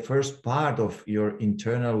part of your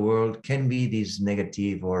internal world can be this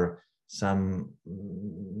negative or some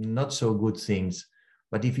not so good things.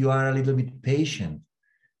 But if you are a little bit patient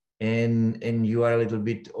and you are a little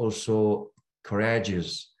bit also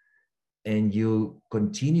courageous, and you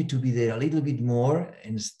continue to be there a little bit more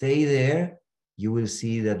and stay there, you will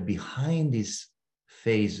see that behind this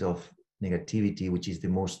phase of negativity, which is the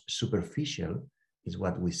most superficial, is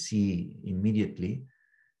what we see immediately,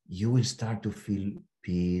 you will start to feel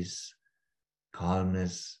peace,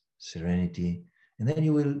 calmness, serenity, and then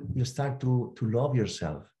you'll start to love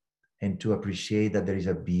yourself and to appreciate that there is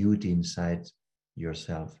a beauty inside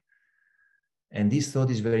yourself. And this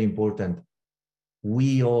thought is very important.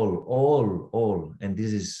 We all, and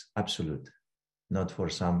this is absolute, not for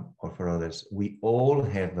some or for others, we all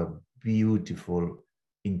have a beautiful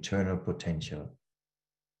internal potential,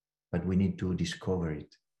 but we need to discover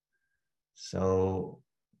it. So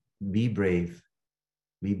be brave,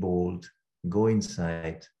 be bold, go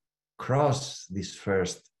inside, cross this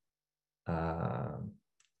first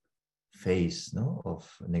phase of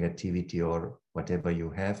negativity or whatever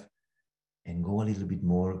you have, and go a little bit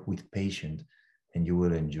more with patience, and you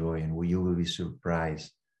will enjoy, and you will be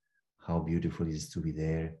surprised how beautiful it is to be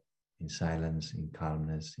there in silence, in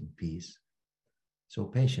calmness, in peace. So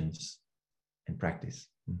patience and practice.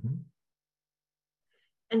 Mm-hmm.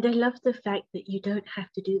 And I love the fact that you don't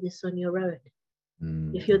have to do this on your own.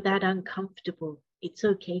 If you're that uncomfortable, it's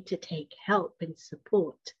okay to take help and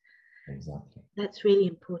support. Exactly. That's really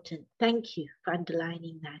important. Thank you for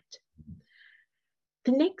underlining that. Mm-hmm.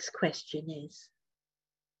 The next question is,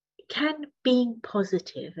 can being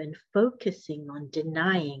positive and focusing on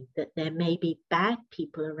denying that there may be bad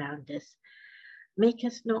people around us make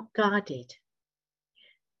us not guarded?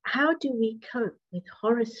 How do we cope with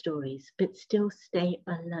horror stories but still stay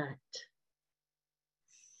alert?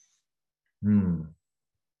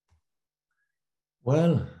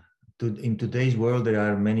 Well, in today's world, there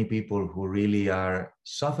are many people who really are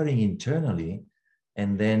suffering internally,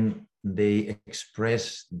 and then they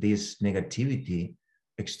express this negativity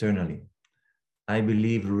externally. I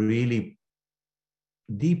believe really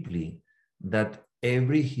deeply that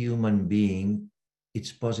every human being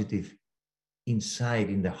is positive inside,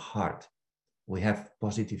 in the heart. We have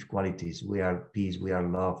positive qualities. We are peace, we are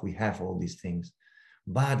love, we have all these things.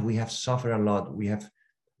 But we have suffered a lot. We have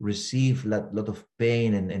received a lot of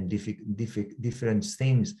pain and different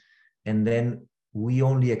things. And then we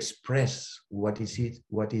only express what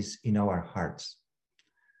is in our hearts.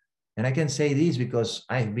 And I can say this because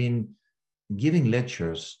I've been giving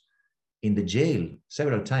lectures in the jail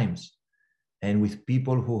several times, and with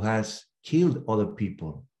people who has killed other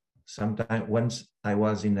people. Sometimes once I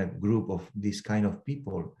was in a group of this kind of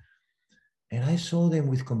people, and I saw them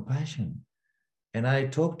with compassion, and I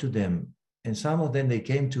talked to them, and some of them, they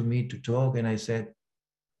came to me to talk, and I said,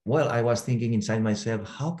 well, I was thinking inside myself,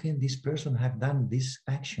 how can this person have done this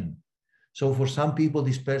action? So for some people,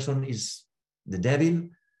 this person is the devil,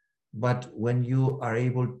 but when you are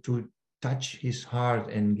able to touch his heart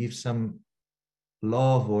and give some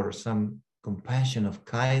love or some compassion of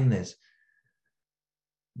kindness,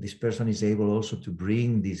 this person is able also to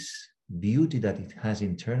bring this beauty that it has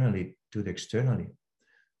internally to the externally.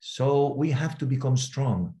 So we have to become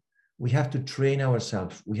strong. We have to train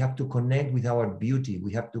ourselves. We have to connect with our beauty.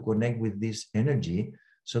 We have to connect with this energy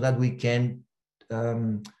so that we can,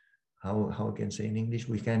 how I can say in English,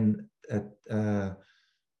 we can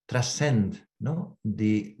transcend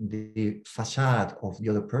the facade of the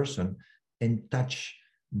other person and touch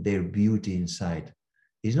their beauty inside.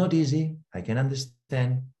 It's not easy, I can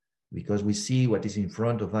understand, because we see what is in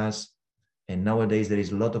front of us, and nowadays there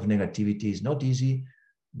is a lot of negativity. It's not easy,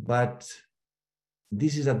 but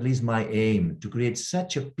this is at least my aim, to create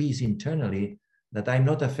such a peace internally that I'm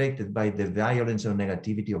not affected by the violence or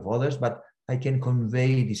negativity of others, but I can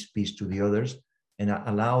convey this peace to the others and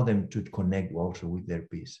allow them to connect also with their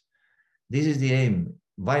peace. This is the aim.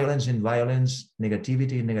 Violence and violence,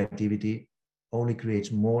 negativity and negativity only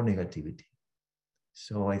creates more negativity.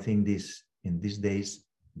 So I think in these days,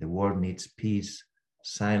 the world needs peace,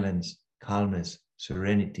 silence, calmness,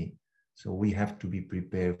 serenity. So we have to be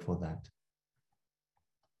prepared for that.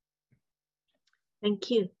 Thank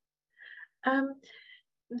you.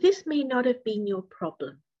 This may not have been your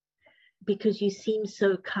problem because you seem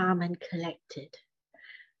so calm and collected,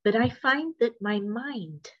 but I find that my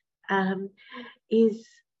mind is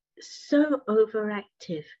so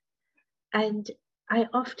overactive, and I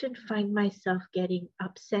often find myself getting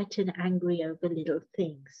upset and angry over little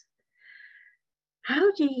things.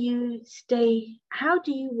 How do you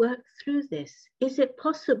work through this? Is it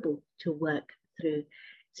possible to work through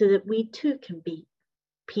so that we too can be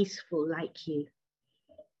peaceful like you?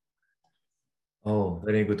 Oh,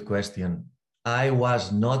 very good question. I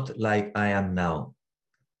was not like I am now.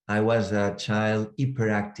 I was a child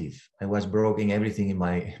hyperactive. I was broken everything in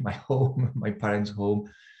my home, my parents' home.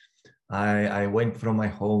 I went from my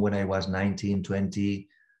home when I was 19, 20.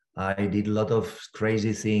 I did a lot of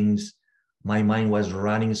crazy things. My mind was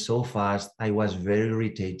running so fast. I was very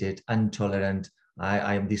irritated, intolerant.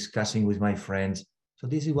 I am discussing with my friends. So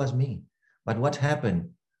this was me. But what happened?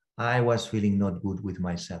 I was feeling not good with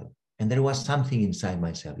myself. And there was something inside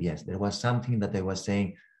myself. Yes, there was something that I was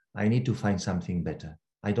saying, I need to find something better.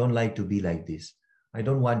 I don't like to be like this. I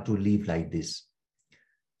don't want to live like this.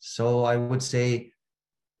 So I would say,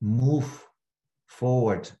 move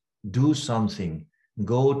forward, do something,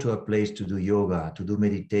 go to a place to do yoga, to do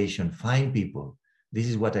meditation, find people. This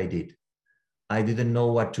is what I did. I didn't know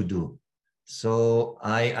what to do. So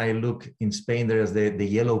I look in Spain, there's the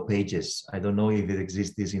yellow pages. I don't know if it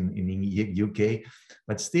exists this in UK,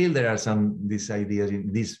 but still there are these ideas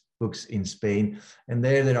in these books in Spain. And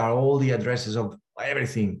there are all the addresses of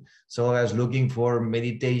everything. So I was looking for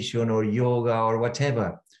meditation or yoga or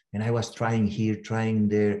whatever. And I was trying here, trying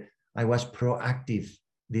there. I was proactive.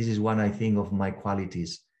 This is one, I think, of my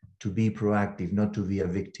qualities, to be proactive, not to be a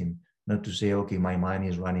victim, not to say, okay, my mind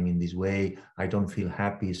is running in this way. I don't feel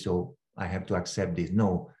happy, so I have to accept this.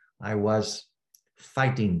 No, I was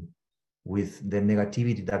fighting with the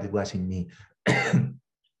negativity that was in me. And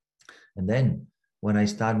then when I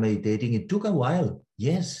started meditating, it took a while.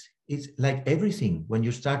 Yes, it's like everything. When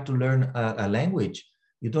you start to learn a language,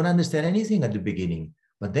 you don't understand anything at the beginning.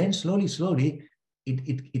 But then slowly,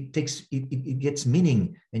 it gets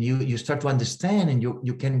meaning, and you start to understand, and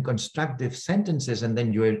you can construct the sentences, and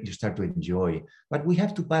then you start to enjoy. But we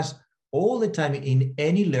have to pass all the time in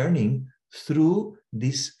any learning through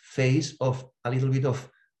this phase of a little bit of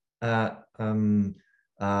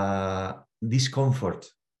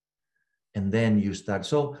discomfort. And then you start.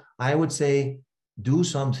 So I would say, do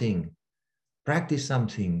something, practice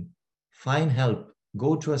something, find help,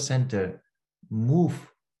 go to a center, move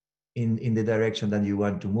in the direction that you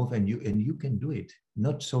want to move, and you can do it.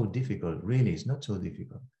 Not so difficult, really. It's not so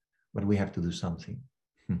difficult, but we have to do something.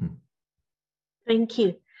 Thank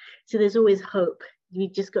you. So there's always hope. You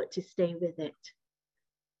just got to stay with it.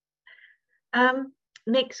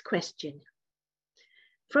 Next question.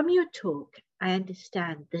 From your talk, I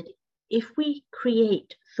understand that if we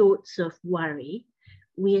create thoughts of worry,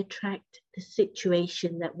 we attract the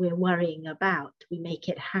situation that we're worrying about. We make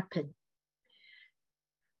it happen.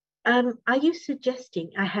 Are you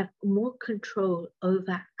suggesting I have more control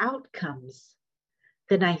over outcomes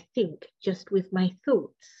than I think just with my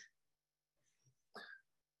thoughts?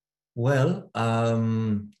 Well,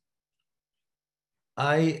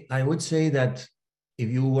 I would say that if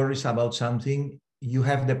you worry about something, you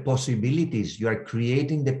have the possibilities. You are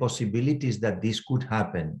creating the possibilities that this could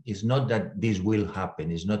happen. It's not that this will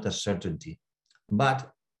happen. It's not a certainty.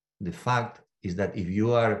 But the fact is that if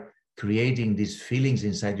you are creating these feelings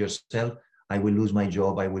inside yourself, I will lose my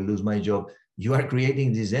job, I will lose my job, you are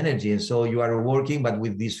creating this energy. And so you are working, but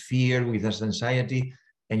with this fear, with this anxiety,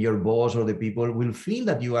 and your boss or the people will feel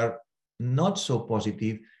that you are not so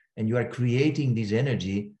positive, and you are creating this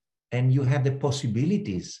energy, and you have the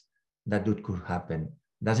possibilities that it could happen.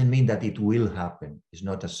 Doesn't mean that it will happen. It's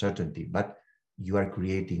not a certainty, but you are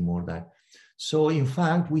creating more that. So in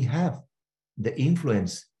fact, we have the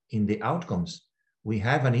influence in the outcomes. We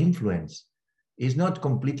have an influence. It's not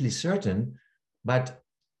completely certain, but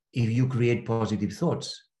if you create positive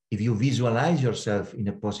thoughts, if you visualize yourself in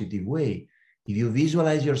a positive way, if you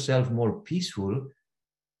visualize yourself more peaceful,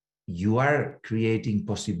 you are creating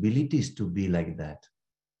possibilities to be like that.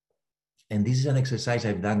 And this is an exercise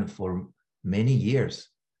I've done for many years.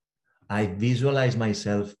 I visualize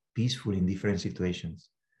myself peaceful in different situations.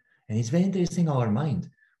 And it's very interesting, our mind,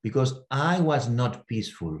 because I was not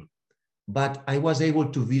peaceful, but I was able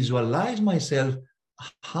to visualize myself.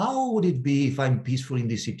 How would it be if I'm peaceful in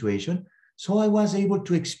this situation? So I was able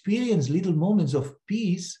to experience little moments of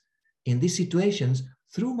peace in these situations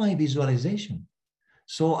through my visualization.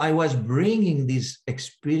 So I was bringing this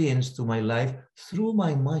experience to my life through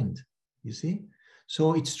my mind, you see?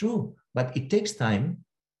 So it's true, but it takes time,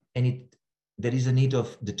 and there is a need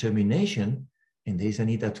of determination, and there is a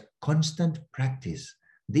need of constant practice.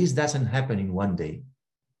 This doesn't happen in one day.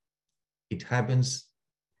 It happens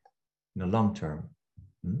in the long term.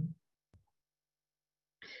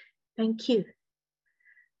 Thank you.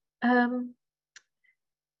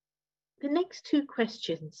 The next two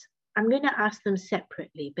questions, I'm going to ask them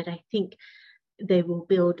separately, but I think they will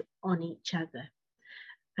build on each other.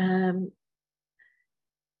 The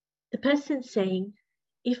person saying,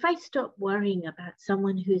 if I stop worrying about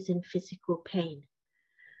someone who's in physical pain,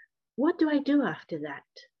 what do I do after that?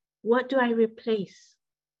 What do I replace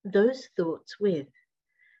those thoughts with?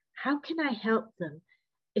 How can I help them,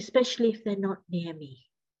 especially if they're not near me?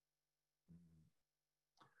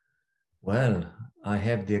 Well, I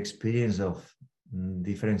have the experience of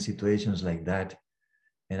different situations like that.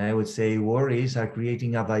 And I would say worries are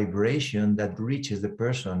creating a vibration that reaches the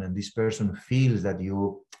person, and this person feels that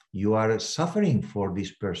you are suffering for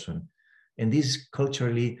this person. And this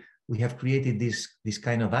culturally, we have created this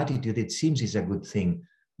kind of attitude. It seems it's a good thing,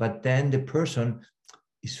 but then the person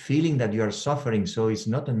is feeling that you are suffering. So it's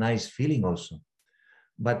not a nice feeling also.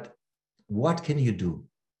 But what can you do?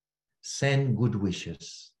 Send good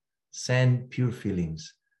wishes, send pure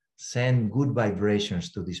feelings, send good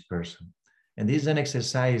vibrations to this person. And this is an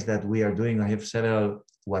exercise that we are doing. I have several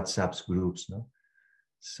WhatsApp groups. No?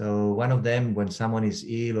 So one of them, when someone is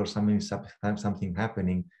ill or something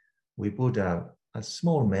happening, we put a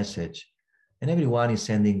small message, and everyone is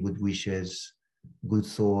sending good wishes, good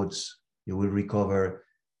thoughts, you will recover.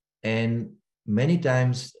 And many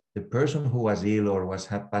times the person who was ill or was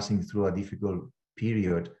passing through a difficult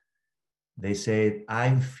period, they said,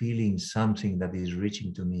 I'm feeling something that is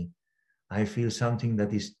reaching to me. I feel something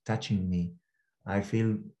that is touching me. I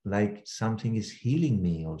feel like something is healing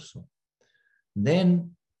me also.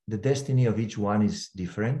 Then the destiny of each one is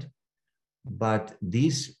different, but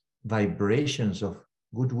these vibrations of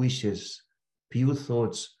good wishes, pure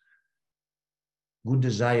thoughts, good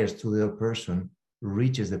desires to the person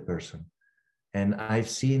reaches the person. And I've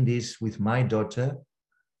seen this with my daughter,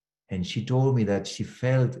 and she told me that she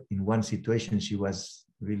felt in one situation, she was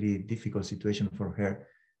really difficult situation for her.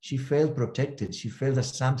 She felt protected. She felt that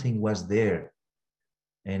something was there.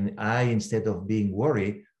 And I, instead of being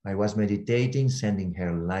worried, I was meditating, sending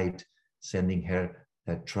her light, sending her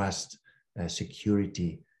trust,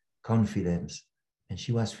 security, confidence. And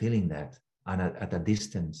she was feeling that at a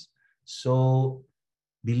distance. So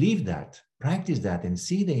believe that, practice that, and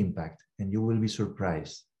see the impact, and you will be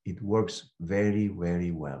surprised. It works very,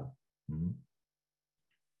 very well. Mm-hmm.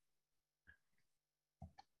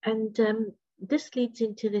 And this leads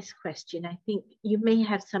into this question. I think you may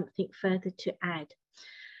have something further to add.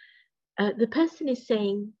 The person is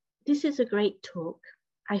saying, this is a great talk.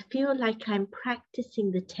 I feel like I'm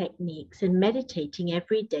practicing the techniques and meditating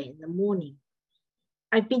every day in the morning.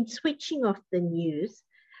 I've been switching off the news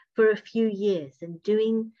for a few years and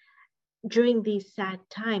during these sad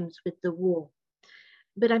times with the war,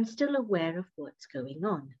 but I'm still aware of what's going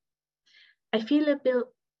on. I feel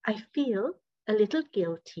a little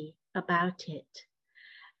guilty about it.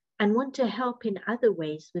 and want to help in other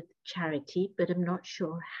ways with charity, but I'm not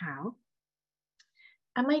sure how.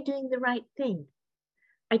 Am I doing the right thing?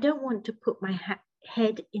 I don't want to put my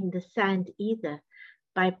head in the sand either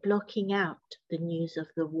by blocking out the news of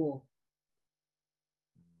the war.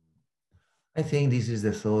 I think this is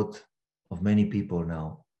the thought of many people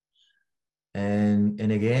now. And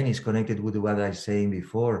again, it's connected with what I was saying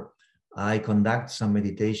before. I conduct some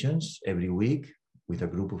meditations every week with a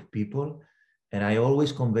group of people, and I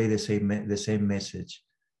always convey the same message.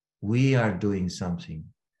 We are doing something.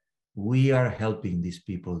 We are helping these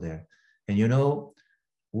people there. And you know,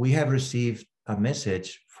 we have received a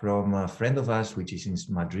message from a friend of us, which is in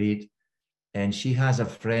Madrid, and she has a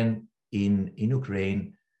friend in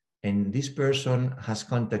Ukraine, and this person has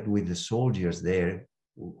contact with the soldiers there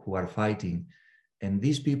who are fighting. And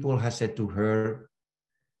these people have said to her,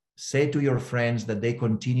 say to your friends that they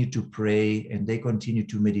continue to pray and they continue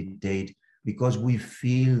to meditate, because we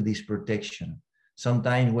feel this protection.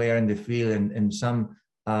 Sometimes we are in the field and some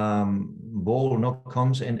ball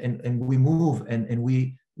comes and we move and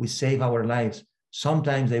we save our lives.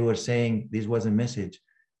 Sometimes they were saying, this was a message,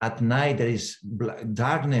 at night there is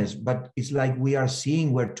darkness, but it's like we are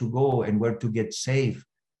seeing where to go and where to get safe.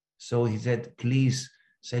 So he said, please,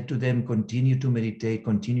 said to them, continue to meditate,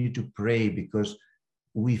 continue to pray, because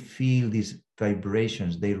we feel these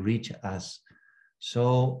vibrations, they reach us.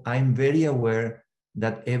 So I'm very aware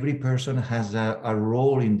that every person has a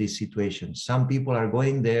role in this situation. Some people are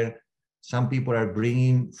going there, some people are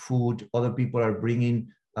bringing food, other people are bringing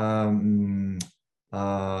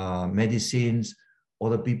medicines,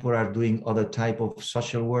 other people are doing other type of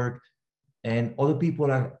social work, and other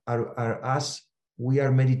people are us. We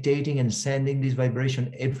are meditating and sending this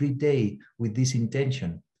vibration every day with this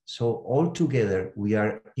intention. So all together, we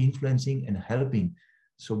are influencing and helping.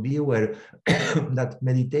 So be aware that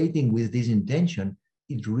meditating with this intention,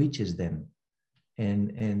 it reaches them.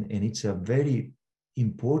 And it's a very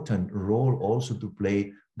important role also to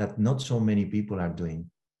play that not so many people are doing.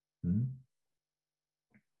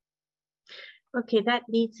 Okay, that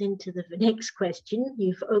leads into the next question.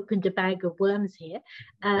 You've opened a bag of worms here.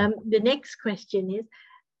 The next question is,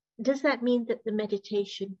 does that mean that the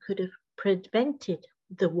meditation could have prevented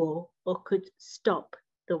the war or could stop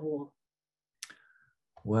the war?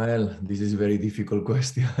 Well, this is a very difficult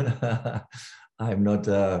question. I'm not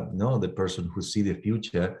the person who sees the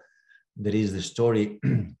future. There is the story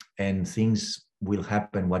and things will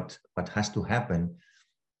happen, what has to happen.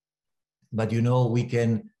 But you know, we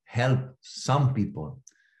can help some people.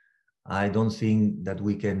 I don't think that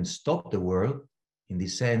we can stop the world in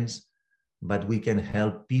this sense, but we can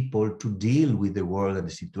help people to deal with the world and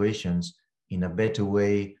the situations in a better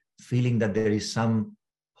way, feeling that there is some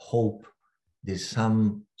hope, there's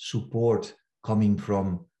some support coming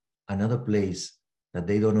from another place that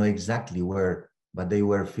they don't know exactly where, but they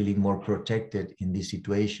were feeling more protected in these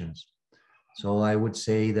situations. So I would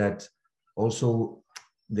say that also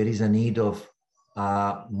there is a need of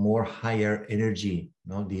more higher energy,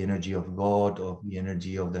 the energy of God, or the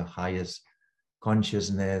energy of the highest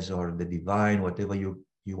consciousness, or the divine, whatever you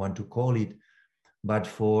want to call it. But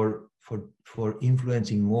for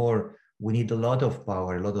influencing more, we need a lot of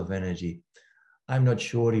power, a lot of energy. I'm not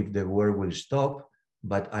sure if the war will stop,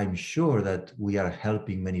 but I'm sure that we are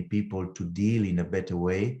helping many people to deal in a better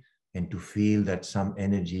way and to feel that some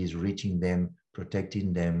energy is reaching them,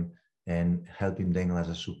 protecting them, and helping them as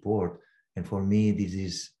a support. And for me, this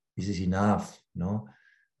is enough.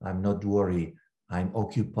 I'm not worried. I'm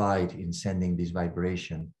occupied in sending this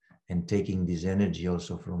vibration and taking this energy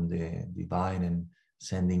also from the divine and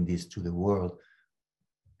sending this to the world.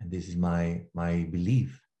 And this is my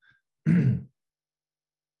belief.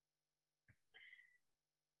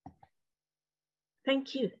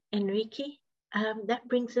 Thank you, Enrique. That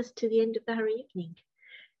brings us to the end of our evening.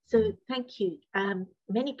 So thank you.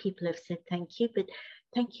 Many people have said thank you, but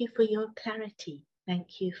thank you for your clarity.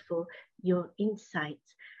 Thank you for your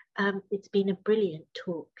insights. It's been a brilliant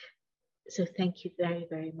talk. So thank you very,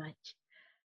 very much.